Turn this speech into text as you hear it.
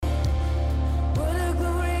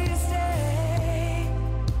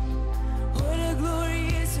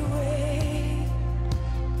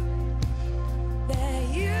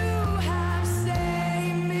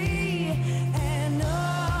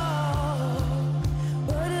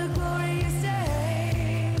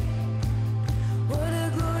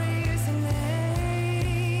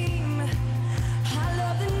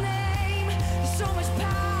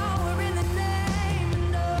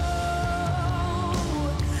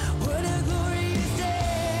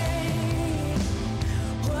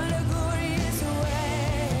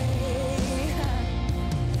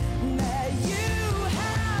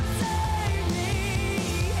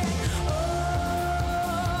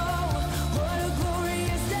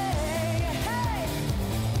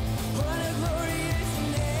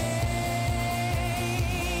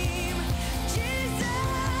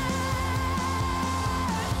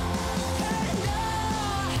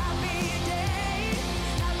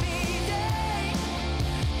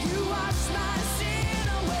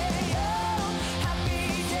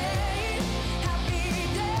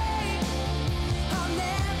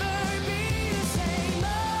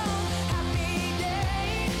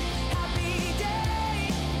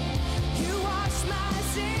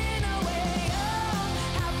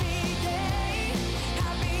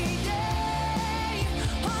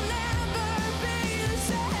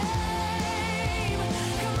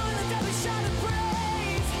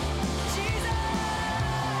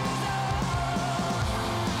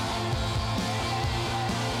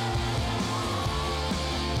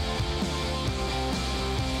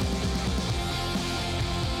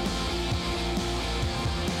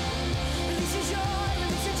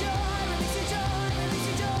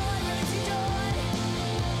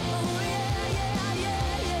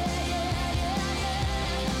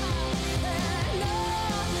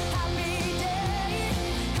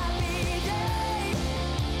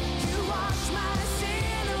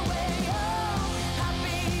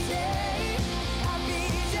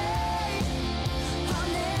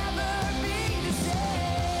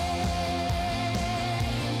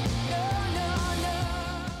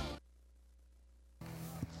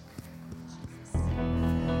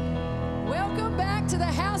to the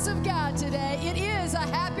house of God today. It is a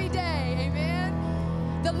happy day.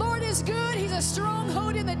 Amen. The Lord is good. He's a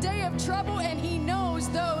stronghold in the day of trouble, and He knows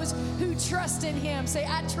those who trust in Him. Say,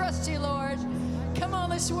 I trust you, Lord. Come on,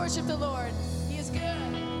 let's worship the Lord. He is good.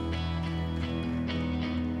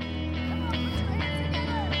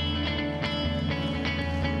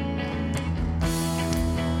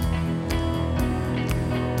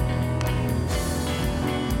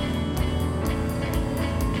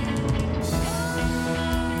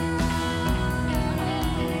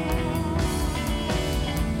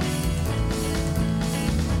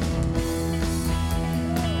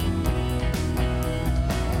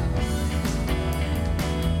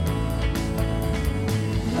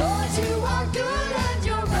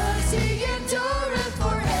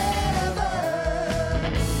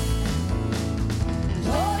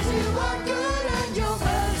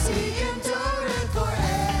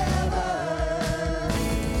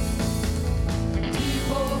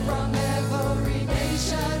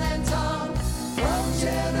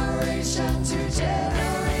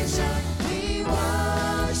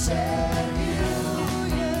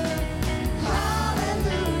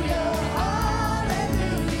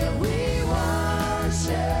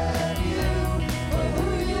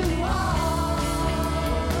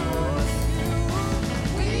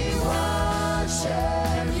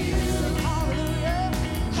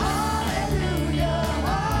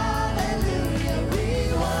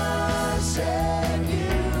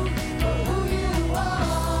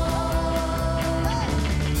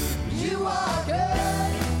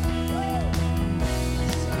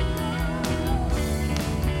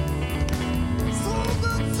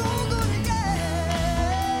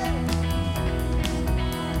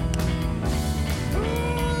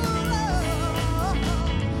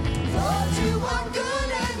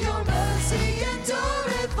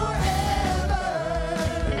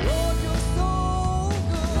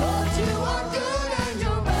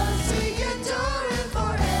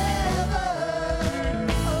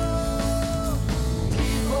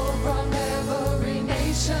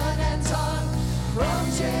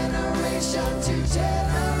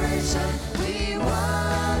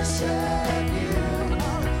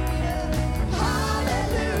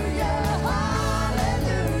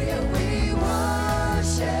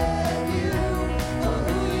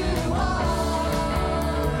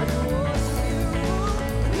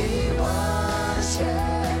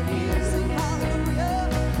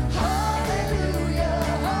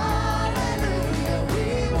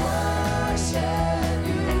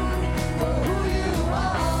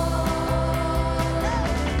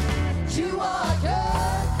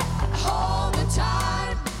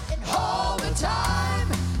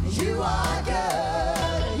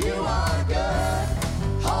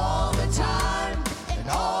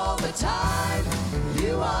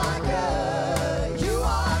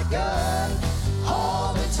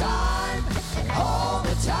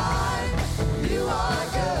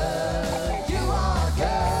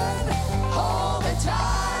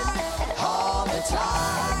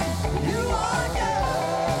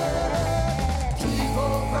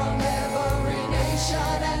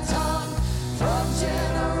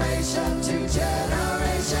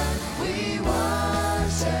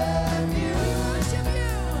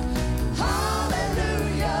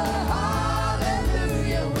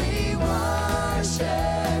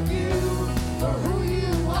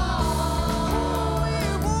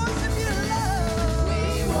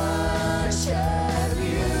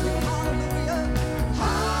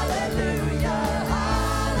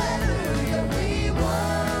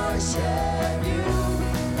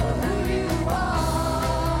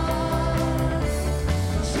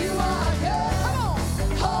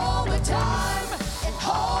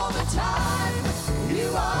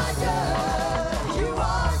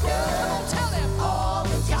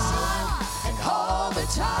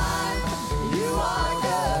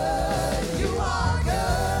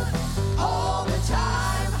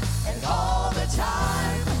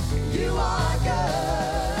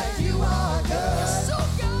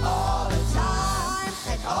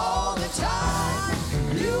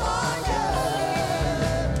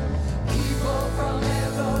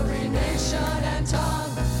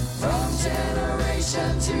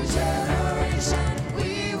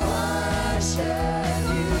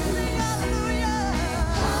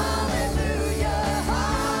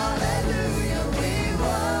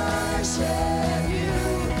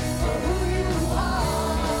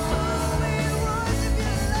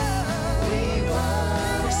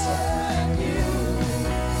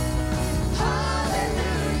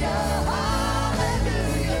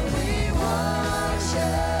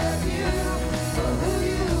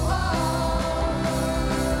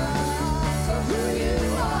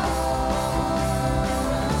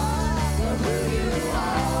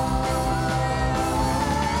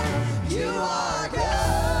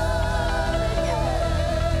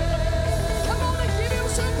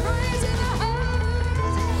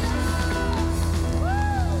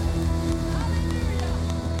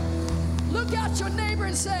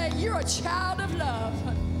 and say, you're a child of love.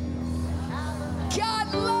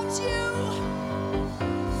 God loves you.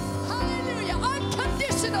 Hallelujah.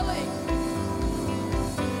 Unconditionally.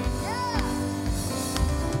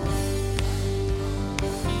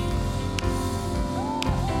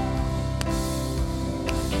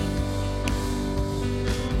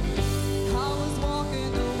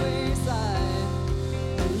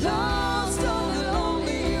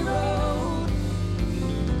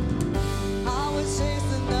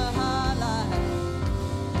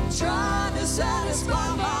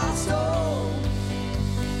 Satisfy my soul.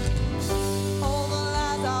 All the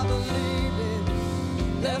lies I believed in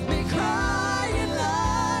left me crying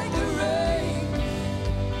like the rain.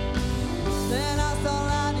 Then I saw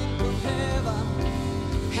lightning from heaven,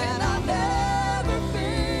 and I've never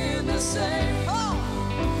been the same. Oh.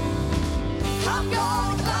 I'm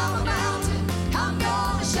gonna climb a mountain, I'm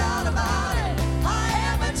gonna shout about it. I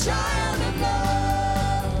am a child of love.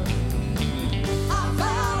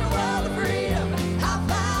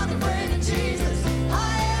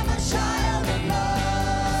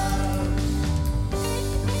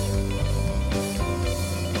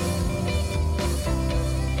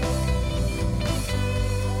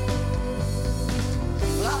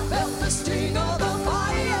 Sting of the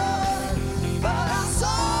fire, but I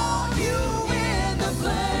saw you in the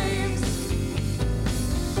flames.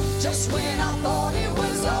 Just when I thought it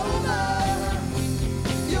was over,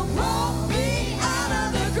 you brought me out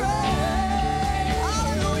of the grave.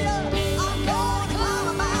 Hallelujah. I'm gonna climb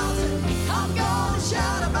a mountain, I'm gonna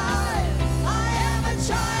shout about it. I am a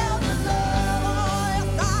child of love. Oh, yes,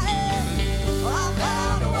 I am. I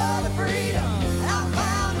found a world of freedom, I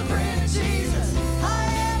found a friend in Jesus. I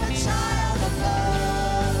am a child of love.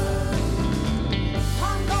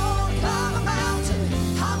 I'm gonna climb a mountain,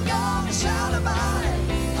 I'm gonna shout about it.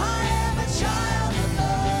 I am a child of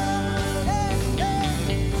love. Hey,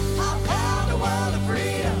 hey. I found a world of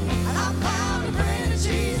freedom, and I found a friend in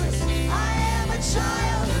Jesus. I am a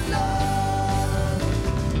child of love.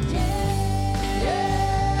 Yeah,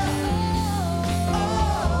 yeah. Oh,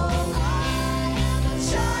 I am a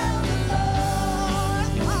child of love.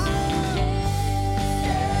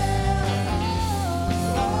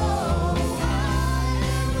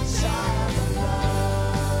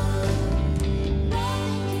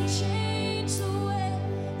 Nothing can change the way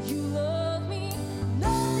you love me.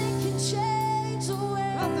 Nothing can change the way.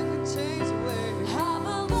 I belong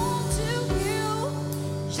to you.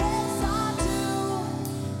 Yes, I do.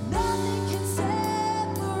 Nothing can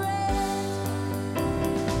separate.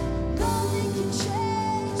 Nothing can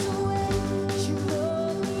change the way you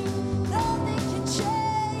love me. Nothing can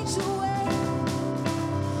change the way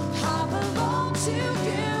I belong to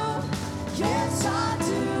you. Yes, I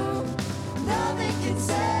do. Nothing can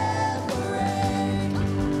separate.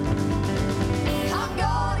 I'm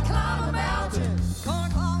gonna climb a mountain.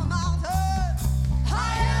 I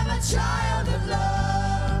am a child of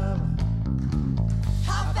love. I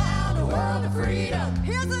found a world of freedom.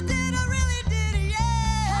 Here's the did I really did it,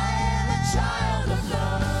 yeah. I am a child of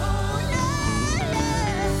love. Oh, yeah,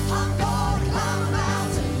 yeah. I'm gonna climb a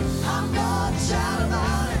mountain. I'm gonna shout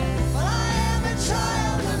about it. But I am a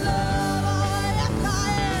child of love. Oh, yes, I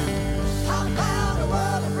am. I found a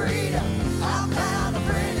world of freedom. I found a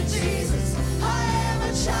friend in Jesus. I am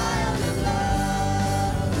a child of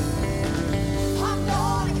love. I'm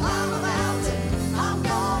gonna climb a mountain. I'm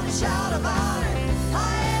gonna shout about it. I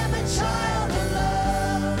am a child of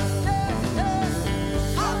love. Yeah, yeah.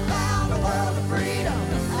 I found a world of freedom.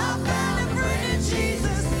 I found a friend in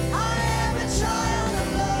Jesus. I am a child of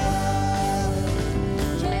love.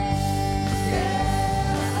 Yeah, yeah.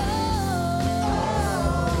 Oh,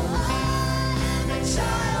 I am a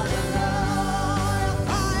child of love.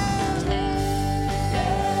 I am.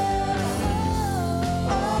 Yeah.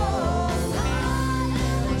 Oh, I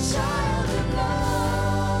am a child of love.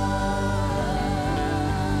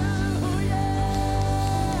 Oh, yeah.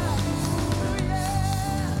 Oh,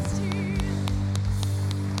 yes, Jesus.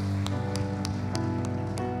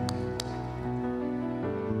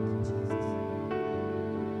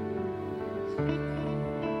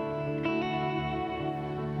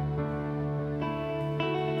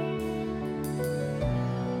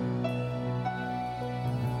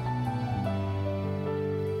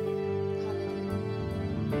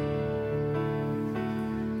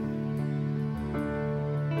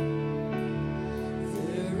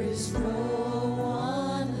 There is no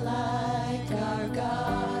one like our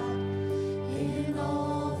God in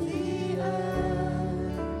all the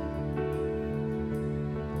earth.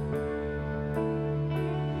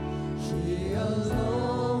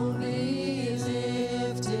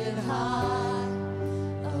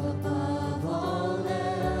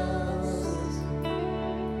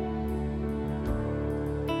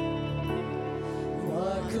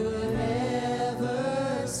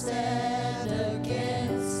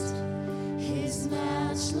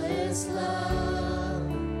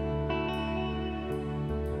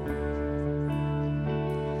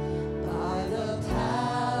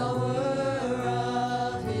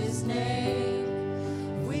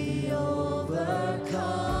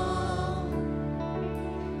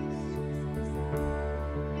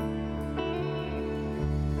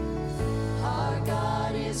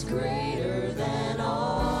 greater than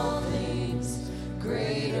all things,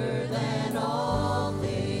 greater than all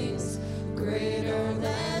things, greater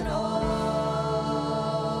than all.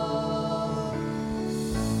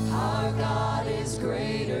 Our God is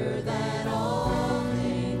greater than all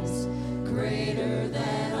things, greater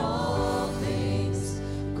than all things.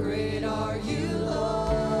 Great are you,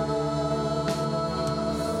 Lord.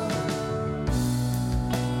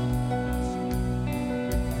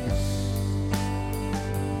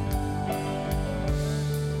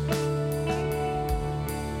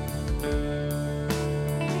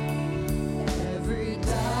 Every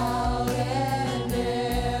doubt and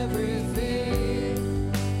every fear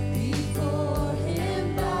before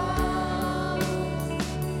Him bows.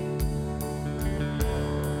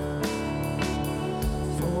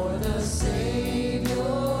 For the Savior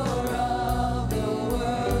of the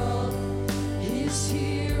world is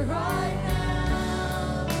here right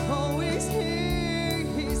now. Oh, He's here,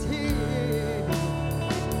 He's here.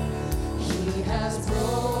 He has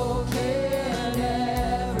broken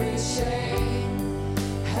every chain,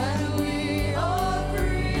 and we are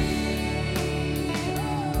free.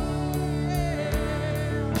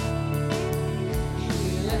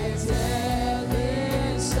 He laid death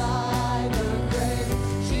inside the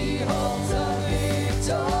grave. He holds a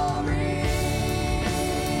victory.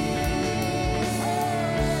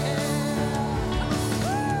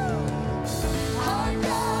 Our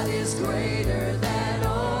God is greater than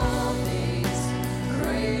all things,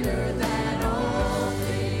 greater than all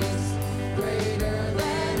things, greater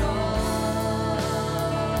than all.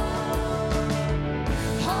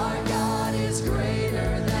 Our God is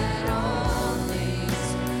greater than all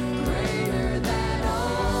things, greater than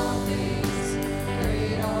all things.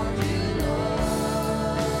 Great are you, Lord.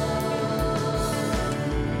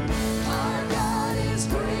 Our God is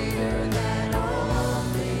greater than all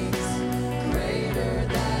things, greater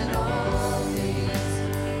than all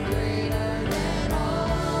things, greater than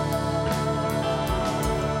all.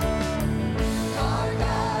 Our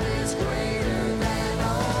God is greater than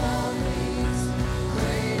all things,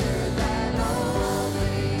 greater than all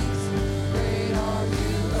things. Great are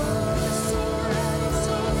you, Lord. So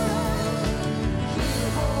You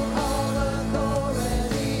hold all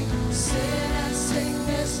authority. Sin and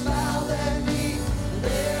sickness bow their knee.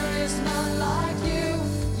 There is none like you.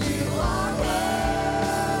 You are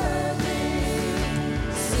worthy.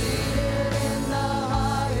 Seated in the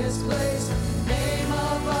highest place, name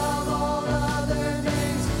above all other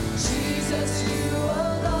names. Jesus, you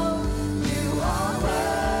alone, you are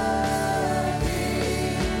worthy.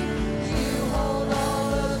 You hold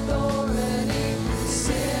all authority.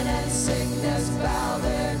 Sin and sickness bow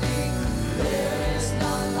their knee. There is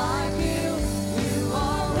none like you. You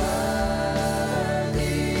are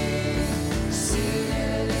worthy.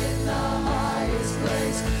 Seated in the highest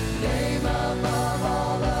place, name above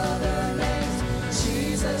all other names.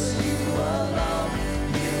 Jesus, you alone,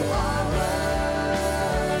 you are worthy.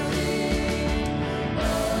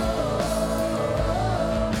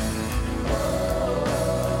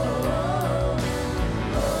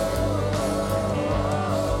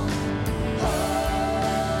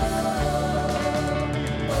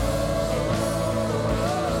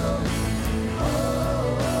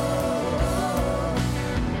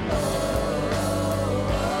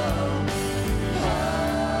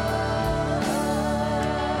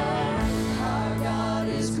 Our God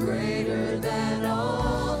is greater than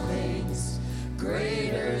all things,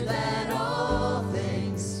 greater than all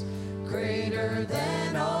things, greater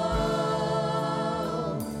than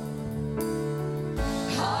all.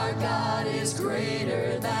 Our God is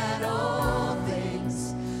greater than all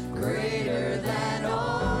things, greater than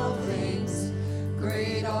all things.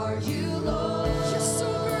 Great are you, Lord. You're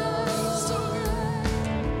so great, so great.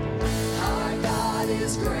 Our God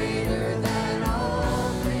is greater than all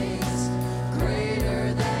things,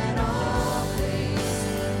 greater than all things,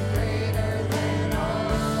 greater than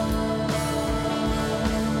all.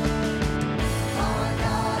 Our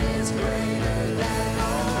God is greater than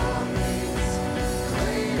all things,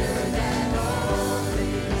 greater than all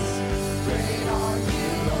things. Great are you,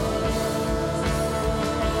 Lord.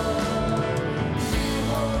 You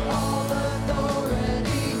hold all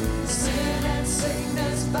authority. Sin and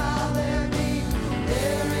sickness bow their knee.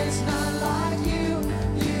 There is none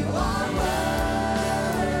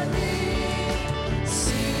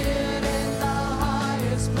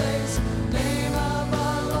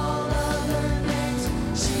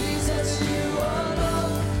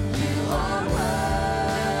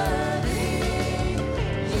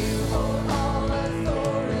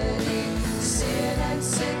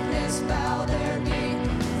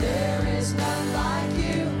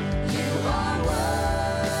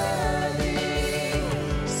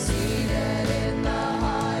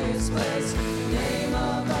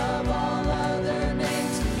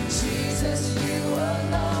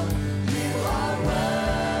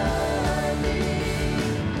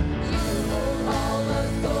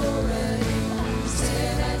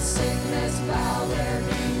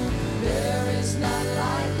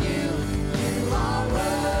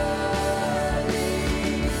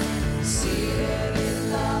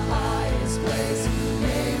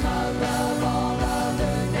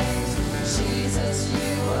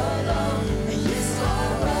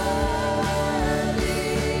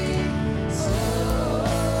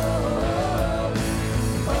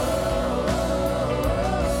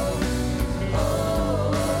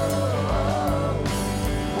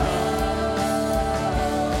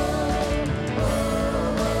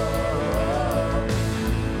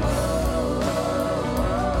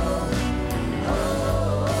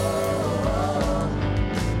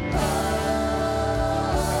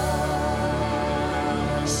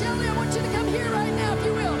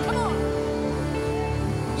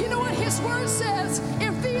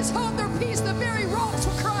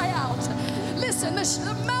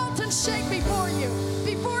the mountain shake before you,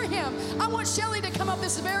 before him. I want Shelly to come up.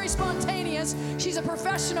 This is very spontaneous. She's a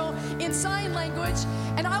professional in sign language,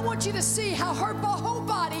 and I want you to see how her whole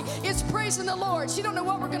body is praising the Lord. She don't know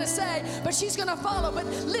what we're going to say, but she's going to follow. But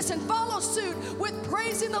listen, follow suit with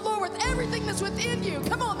praising the Lord with everything that's within you.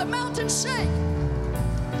 Come on, the mountain shake.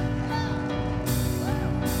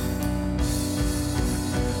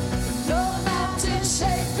 The mountain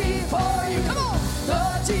shake before you. Come on.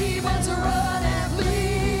 The demons run and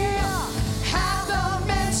flee. At the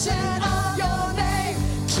mention of your name,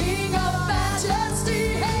 King of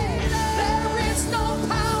majesty. There is no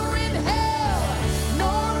power in hell,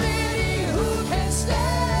 nor any who can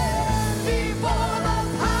stand before the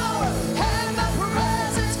power and the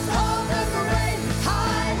presence of the great I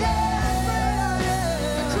am.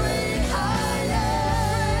 The great I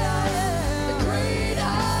am. The great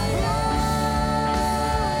I am.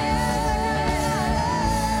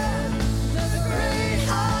 The great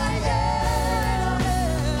I am.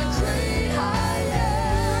 The great I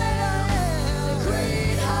am. The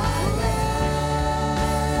great I am.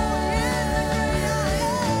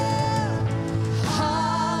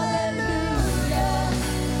 Hallelujah.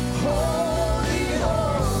 Holy,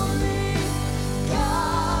 holy,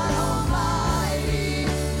 God Almighty,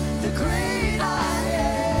 the great I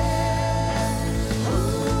am. Who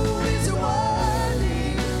is worthy?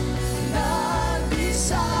 None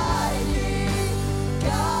beside thee.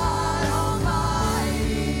 God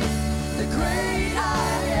Almighty, the great I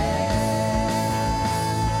am.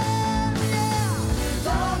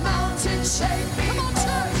 The mountain shake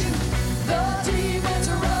before you. The demons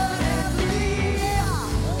run and flee.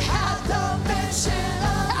 At the mention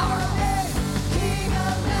of our name, King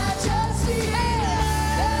of majesty.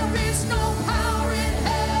 There is no power in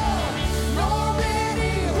hell, nor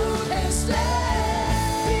any who can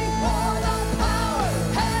stand before the power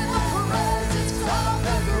and the presence of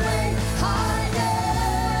the great I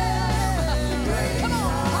am. The great I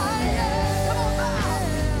am. Come on now.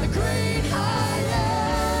 The great I am.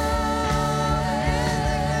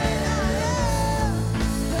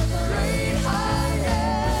 The great I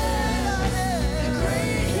am. The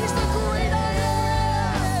great, he's the great I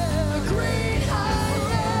am. The great I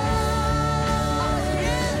am.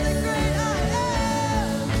 The great I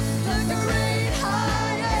am. The great I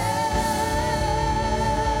am.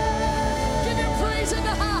 Give him praise in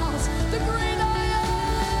the house. The great I am.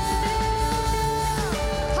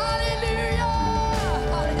 Hallelujah.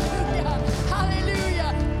 Hallelujah.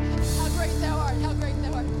 Hallelujah. How great thou art. How great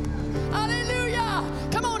thou art. Hallelujah.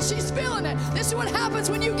 Come on, she's feeling it. This is what happens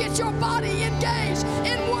when you get your body engaged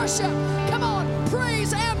in worship. Come on,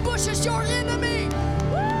 praise ambushes your enemy.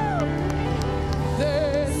 Woo!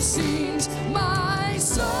 Then sings my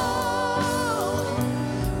soul,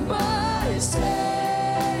 my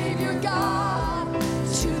Savior God,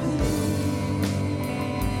 to thee.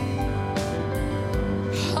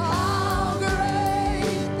 How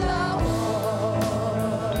great thou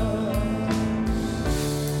art.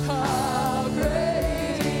 How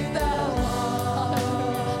great thou art.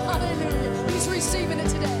 Hallelujah. He's receiving it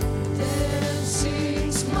today.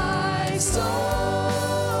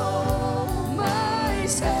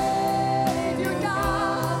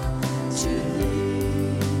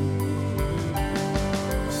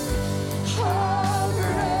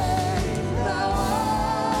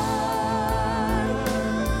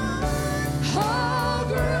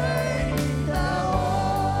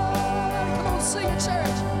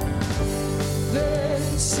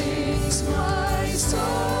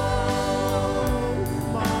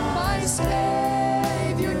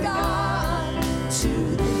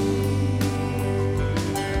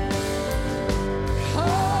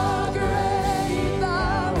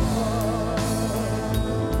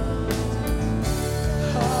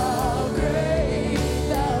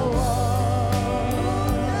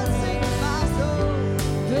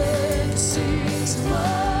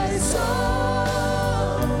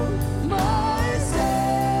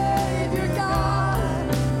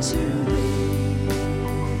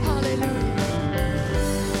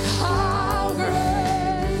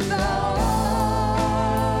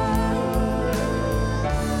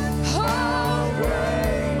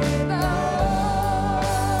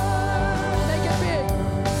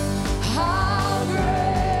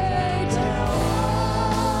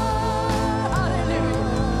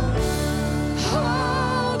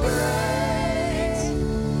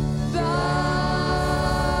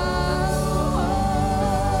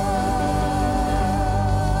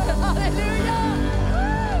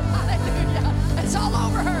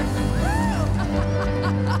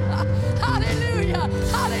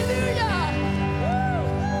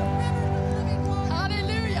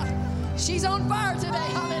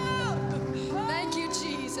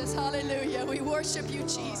 Jesus. Hallelujah. We worship you,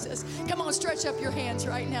 Jesus. Come on, stretch up your hands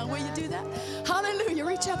right now. Will you do that? Hallelujah.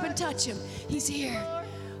 Reach up and touch him. He's here.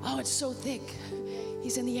 Oh, it's so thick.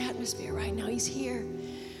 He's in the atmosphere right now. He's here.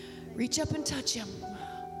 Reach up and touch him.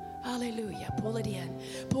 Hallelujah. Pull it in.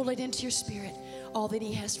 Pull it into your spirit. All that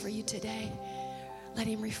he has for you today. Let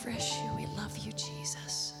him refresh you. We love you,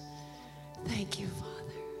 Jesus. Thank you,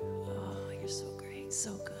 Father. Oh, you're so great,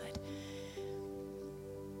 so good.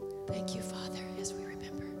 Thank you, Father, as we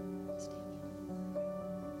remember.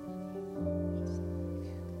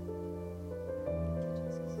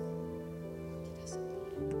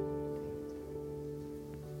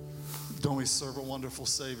 Don't we serve a wonderful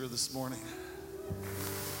Savior this morning?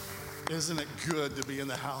 Isn't it good to be in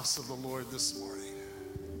the house of the Lord this morning?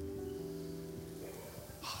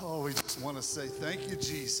 Oh, we just want to say thank you,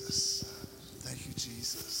 Jesus. Thank you,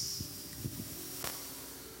 Jesus.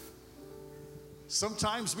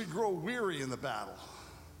 Sometimes we grow weary in the battle.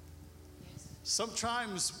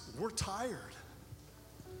 Sometimes we're tired.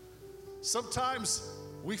 Sometimes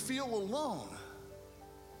we feel alone.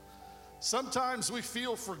 Sometimes we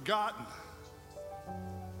feel forgotten.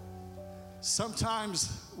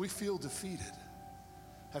 Sometimes we feel defeated.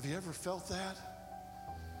 Have you ever felt that?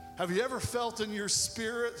 Have you ever felt in your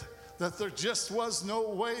spirit that there just was no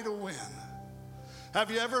way to win?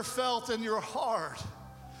 Have you ever felt in your heart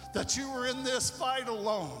that you were in this fight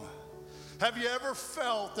alone? Have you ever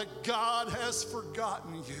felt that God has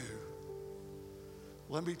forgotten you?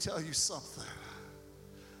 Let me tell you something.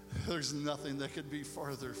 There's nothing that could be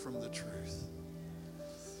farther from the truth.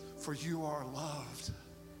 For you are loved.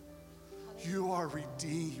 You are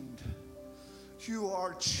redeemed. You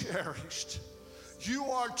are cherished. You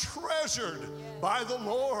are treasured by the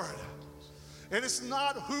Lord. And it's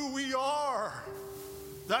not who we are.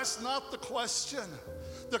 That's not the question.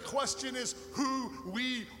 The question is who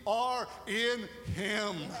we are in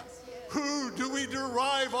Him. Who do we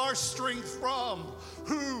derive our strength from?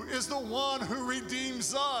 Who is the one who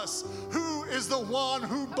redeems us? Who is the one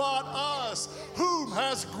who bought us? Who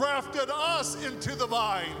has grafted us into the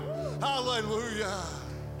vine? Hallelujah.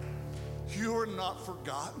 You are not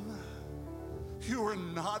forgotten. You are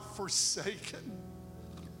not forsaken.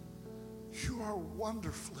 You are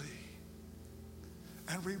wonderfully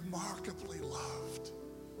and remarkably loved.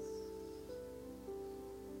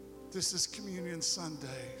 This is Communion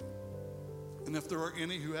Sunday. And if there are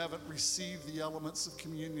any who haven't received the elements of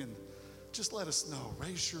communion, just let us know.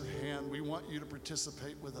 Raise your hand. We want you to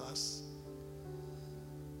participate with us.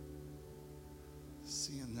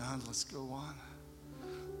 Seeing none, let's go on.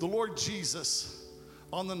 The Lord Jesus,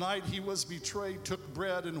 on the night he was betrayed, took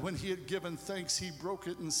bread, and when he had given thanks, he broke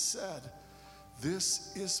it and said,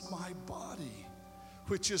 "This is my body,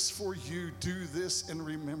 which is for you. Do this in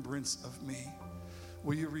remembrance of me."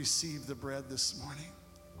 Will you receive the bread this morning?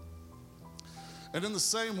 And in the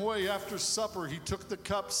same way, after supper, he took the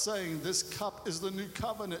cup, saying, "This cup is the new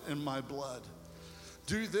covenant in my blood.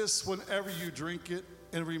 Do this whenever you drink it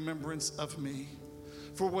in remembrance of me.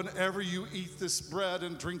 For whenever you eat this bread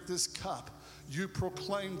and drink this cup, you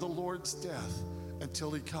proclaim the Lord's death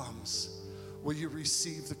until he comes." Will you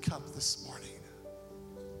receive the cup this morning?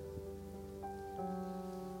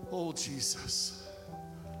 Oh, Jesus,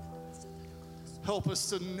 help us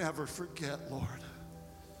to never forget, Lord,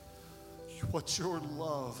 what your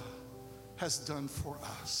love has done for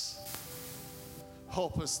us.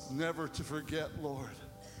 Help us never to forget, Lord,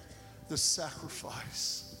 the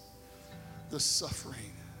sacrifice, the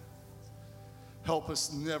suffering. Help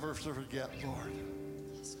us never to forget, Lord,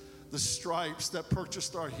 the stripes that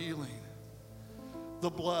purchased our healing, the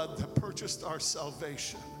blood that purchased our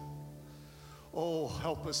salvation. Oh,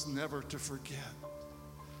 help us never to forget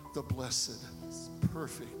the blessed,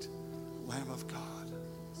 perfect Lamb of God.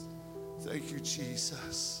 Thank you,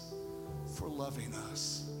 Jesus, for loving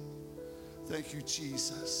us. Thank you,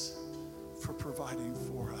 Jesus, for providing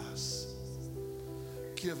for us.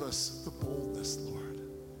 Give us the boldness, Lord,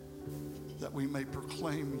 that we may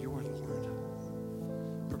proclaim your Lord,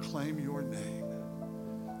 proclaim your name,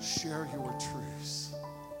 share your truths.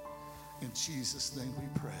 In Jesus' name we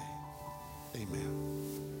pray. Amen.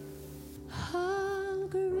 How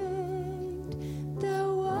great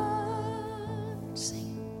thou art.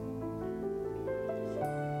 Sing.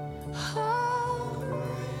 How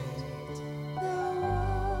great thou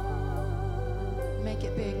art. Make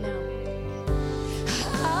it big now.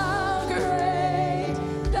 How great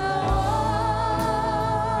thou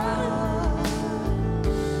art.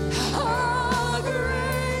 How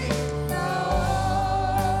great thou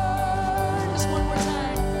art. Just one more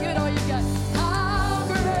time. Give it all you got. How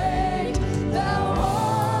great thou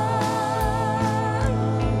art.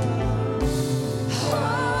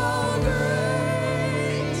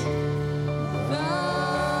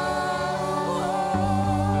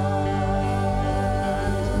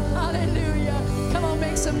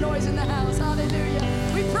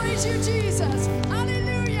 praise you, Jesus.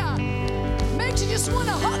 Hallelujah. Makes you just want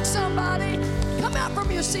to hug somebody. Come out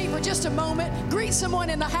from your seat for just a moment. Greet someone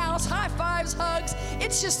in the house. High fives, hugs.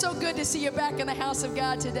 It's just so good to see you back in the house of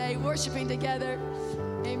God today, worshiping together.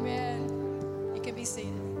 Amen. You can be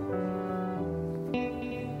seated.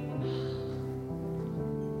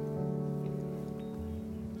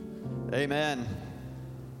 Amen.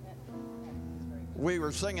 We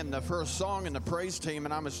were singing the first song in the praise team,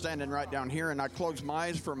 and I was standing right down here, and I closed my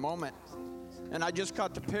eyes for a moment, and I just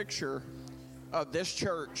got the picture of this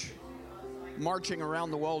church marching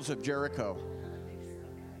around the walls of Jericho,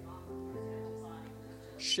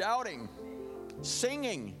 shouting,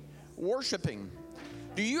 singing, worshiping.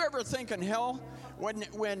 Do you ever think in hell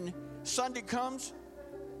when Sunday comes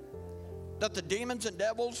that the demons and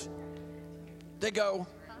devils, they go,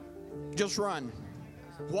 just run?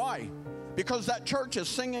 Why? Because that church is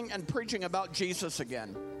singing and preaching about Jesus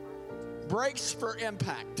again. Breaks for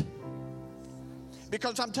impact.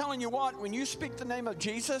 Because I'm telling you what, when you speak the name of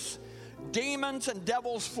Jesus, demons and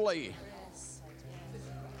devils flee.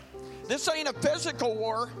 This ain't a physical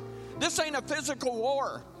war. This ain't a physical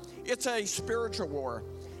war. It's a spiritual war.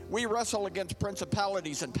 We wrestle against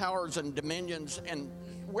principalities and powers and dominions and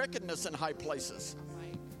wickedness in high places.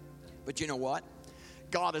 But you know what?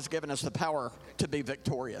 God has given us the power to be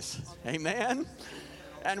victorious. Amen?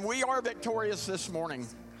 And we are victorious this morning.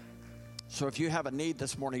 So if you have a need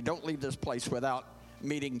this morning, don't leave this place without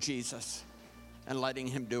meeting Jesus and letting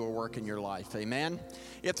him do a work in your life. Amen?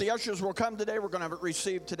 If the ushers will come today, we're going to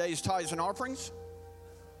receive today's tithes and offerings.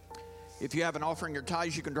 If you have an offering or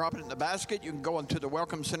tithes, you can drop it in the basket. You can go into the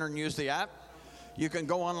Welcome Center and use the app. You can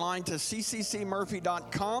go online to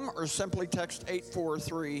cccmurphy.com or simply text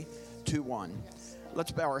 84321.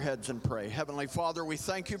 Let's bow our heads and pray. Heavenly Father, we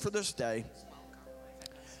thank you for this day.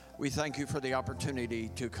 We thank you for the opportunity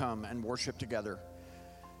to come and worship together,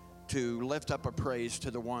 to lift up a praise to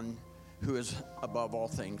the one who is above all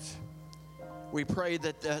things. We pray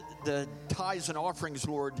that the tithes and offerings,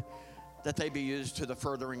 Lord, that they be used to the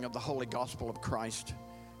furthering of the holy gospel of Christ,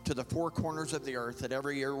 to the four corners of the earth, that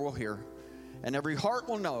every ear will hear and every heart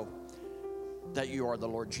will know that you are the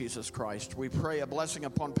Lord Jesus Christ. We pray a blessing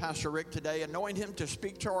upon Pastor Rick today, anoint him to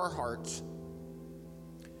speak to our hearts,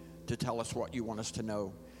 to tell us what you want us to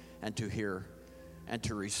know and to hear and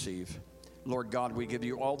to receive. Lord God, we give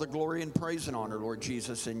you all the glory and praise and honor, Lord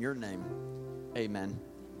Jesus, in your name. Amen.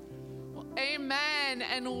 Amen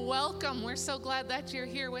and welcome. We're so glad that you're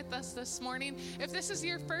here with us this morning. If this is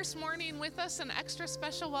your first morning with us, an extra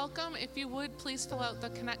special welcome. If you would, please fill out the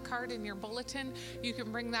Connect card in your bulletin. You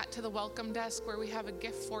can bring that to the welcome desk where we have a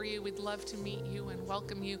gift for you. We'd love to meet you and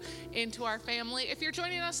welcome you into our family. If you're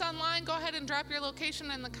joining us online, go ahead and drop your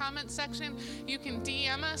location in the comments section. You can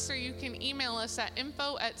DM us or you can email us at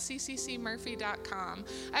info@cccmurphy.com.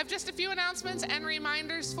 I have just a few announcements and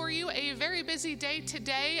reminders for you. A very busy day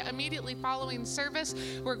today. Immediately following service,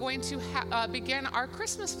 we're going to begin our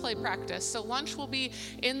Christmas play practice. So lunch will be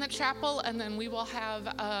in the chapel, and then we will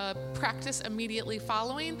have practice immediately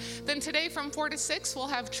following. Then today from 4 to 6, we'll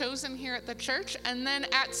have Chosen here at the church. And then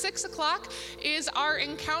at 6 o'clock is our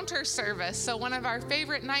encounter service. So one of our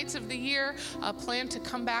favorite nights of the year. Plan to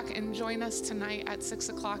come back and join us tonight at 6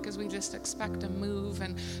 o'clock as we just expect a move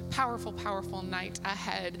and powerful, powerful night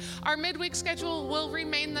ahead. Our midweek schedule will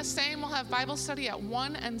remain the same. We'll have Bible study at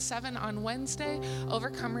 1 and 7 on Wednesday.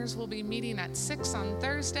 Overcomers will be meeting at 6 on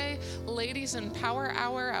Thursday. Ladies and Power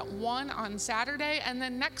Hour at 1 on Saturday. And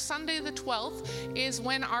then next Sunday, the 12th, is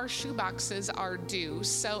when our shoeboxes are due.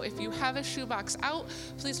 So if you have a shoebox out,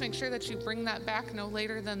 please make sure that you bring that back no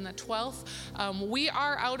later than the 12th. We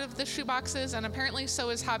are out of the shoeboxes, and apparently so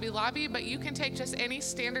is Hobby Lobby, but you can take just any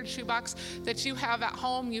standard shoebox that you have at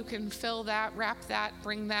home. You can fill that, wrap that,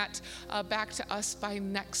 bring that back to us by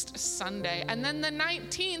next Sunday. And then the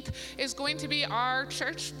 19th is going to be our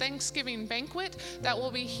church Thanksgiving banquet that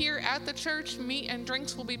will be here at the church. Meat and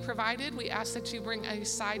drinks will be provided. We ask that you bring a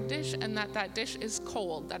side dish and that dish is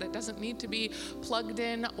cold, that it doesn't need to be plugged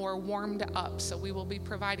in or warmed up. So we will be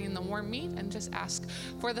providing the warm meat and just ask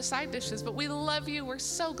for the side dishes. But we love you. We're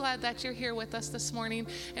so glad that you're here with us this morning.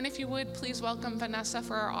 And if you would, please welcome Vanessa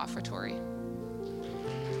for our offertory.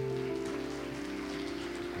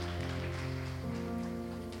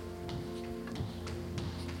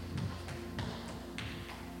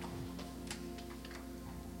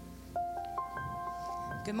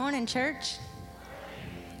 Good morning, church.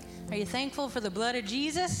 Are you thankful for the blood of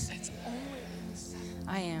Jesus?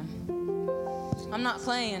 I am. I'm not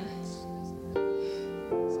playing.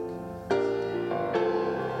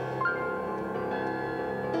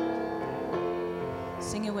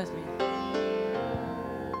 Sing it with me.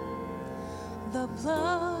 The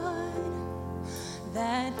blood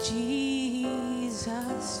that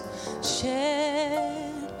Jesus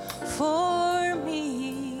shed for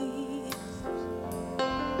me.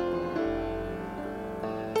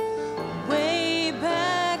 Way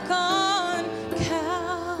back on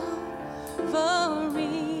Calvary,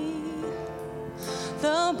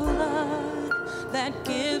 the blood that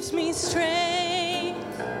gives me strength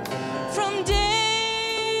from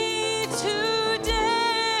day to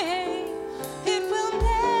day, it will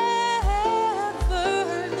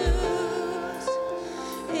never lose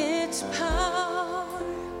its power.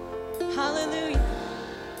 Hallelujah.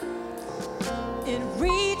 It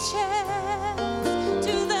reaches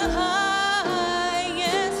to the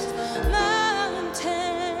highest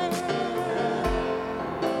mountain,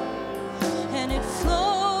 and it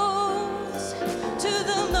flows to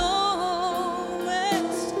the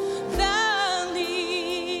lowest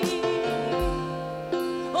valley.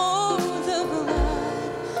 Oh, the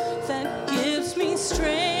blood that gives me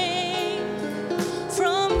strength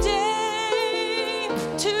from day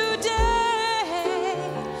to day,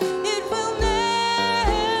 it will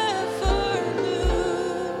never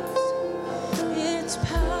lose its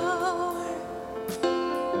power.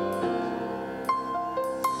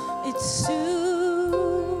 It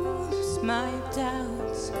soothes my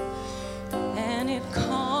doubts and it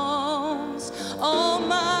calms all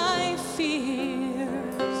my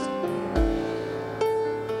fears,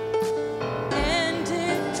 and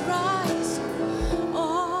it dries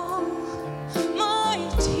all my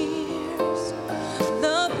tears.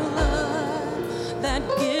 The blood that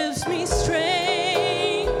gives me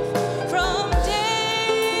strength from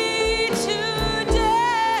day to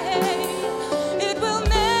day, it will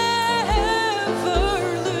never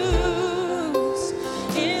lose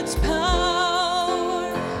its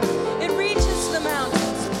power. It reaches the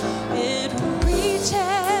mountains. It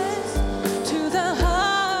reaches to the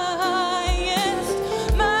highest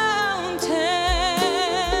mountains.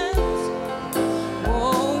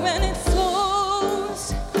 Oh, and it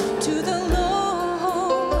flows to the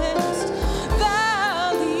lowest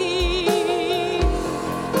valley.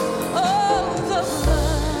 Oh, the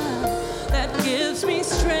blood that gives me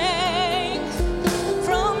strength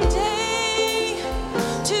from day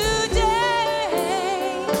to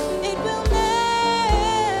day, it will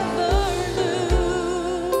never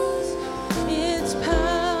lose its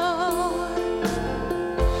power.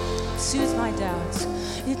 Soothes my doubts.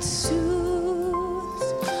 It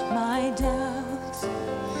soothes my doubts,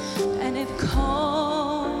 and it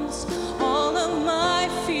calms all of my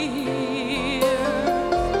fears.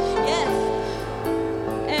 Yes.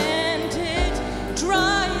 And it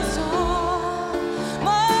dries all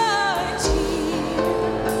my tears.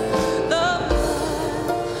 The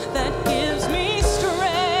blood that gives me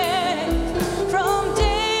strength from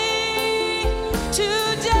day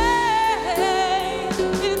to day,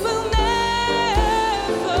 it will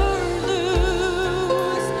never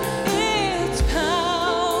lose its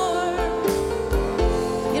power.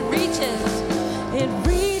 It reaches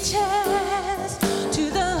to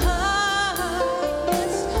the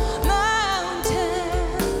highest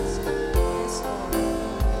mountains. Yes, Lord.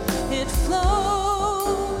 It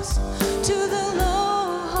flows to the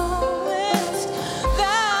lowest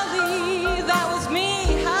valley. That was me.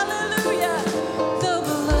 Hallelujah. The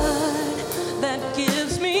blood that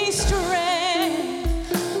gives me strength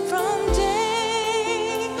from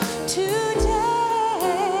day to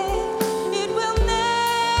day, it will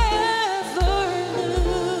never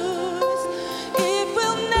lose. It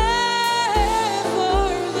will never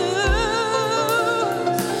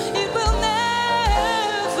lose. It will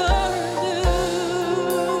never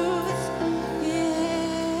lose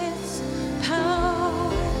its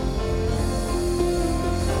power.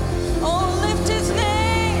 Oh, lift his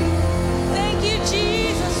name. Thank you,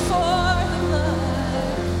 Jesus, for the blood.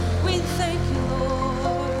 We thank you,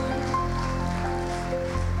 Lord.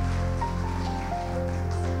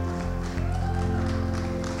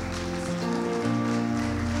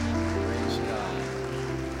 Praise God.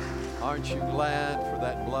 Aren't you glad for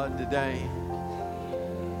that blood today?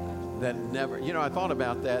 That never, I thought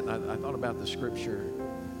about that, and I thought about the scripture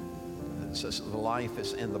that says the life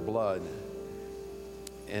is in the blood.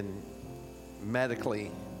 And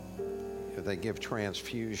medically, they give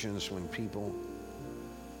transfusions when people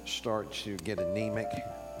start to get anemic.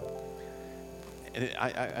 And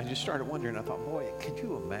I just started wondering, I thought, boy, could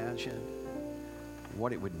you imagine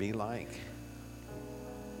what it would be like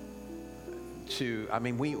to,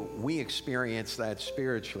 we experience that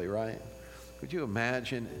spiritually, right? Could you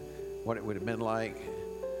imagine what it would have been like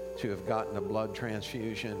to have gotten a blood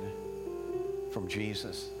transfusion from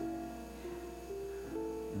Jesus?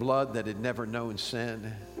 Blood that had never known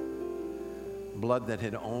sin, blood that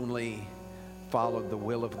had only followed the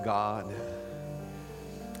will of God.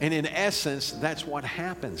 And in essence, that's what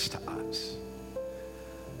happens to us.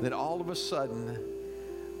 That all of a sudden,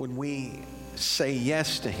 when we say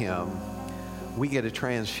yes to Him, we get a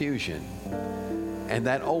transfusion. And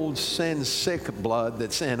that old sin-sick blood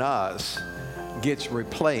that's in us gets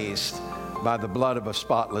replaced by the blood of a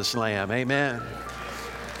spotless lamb. Amen.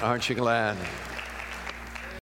 Aren't you glad?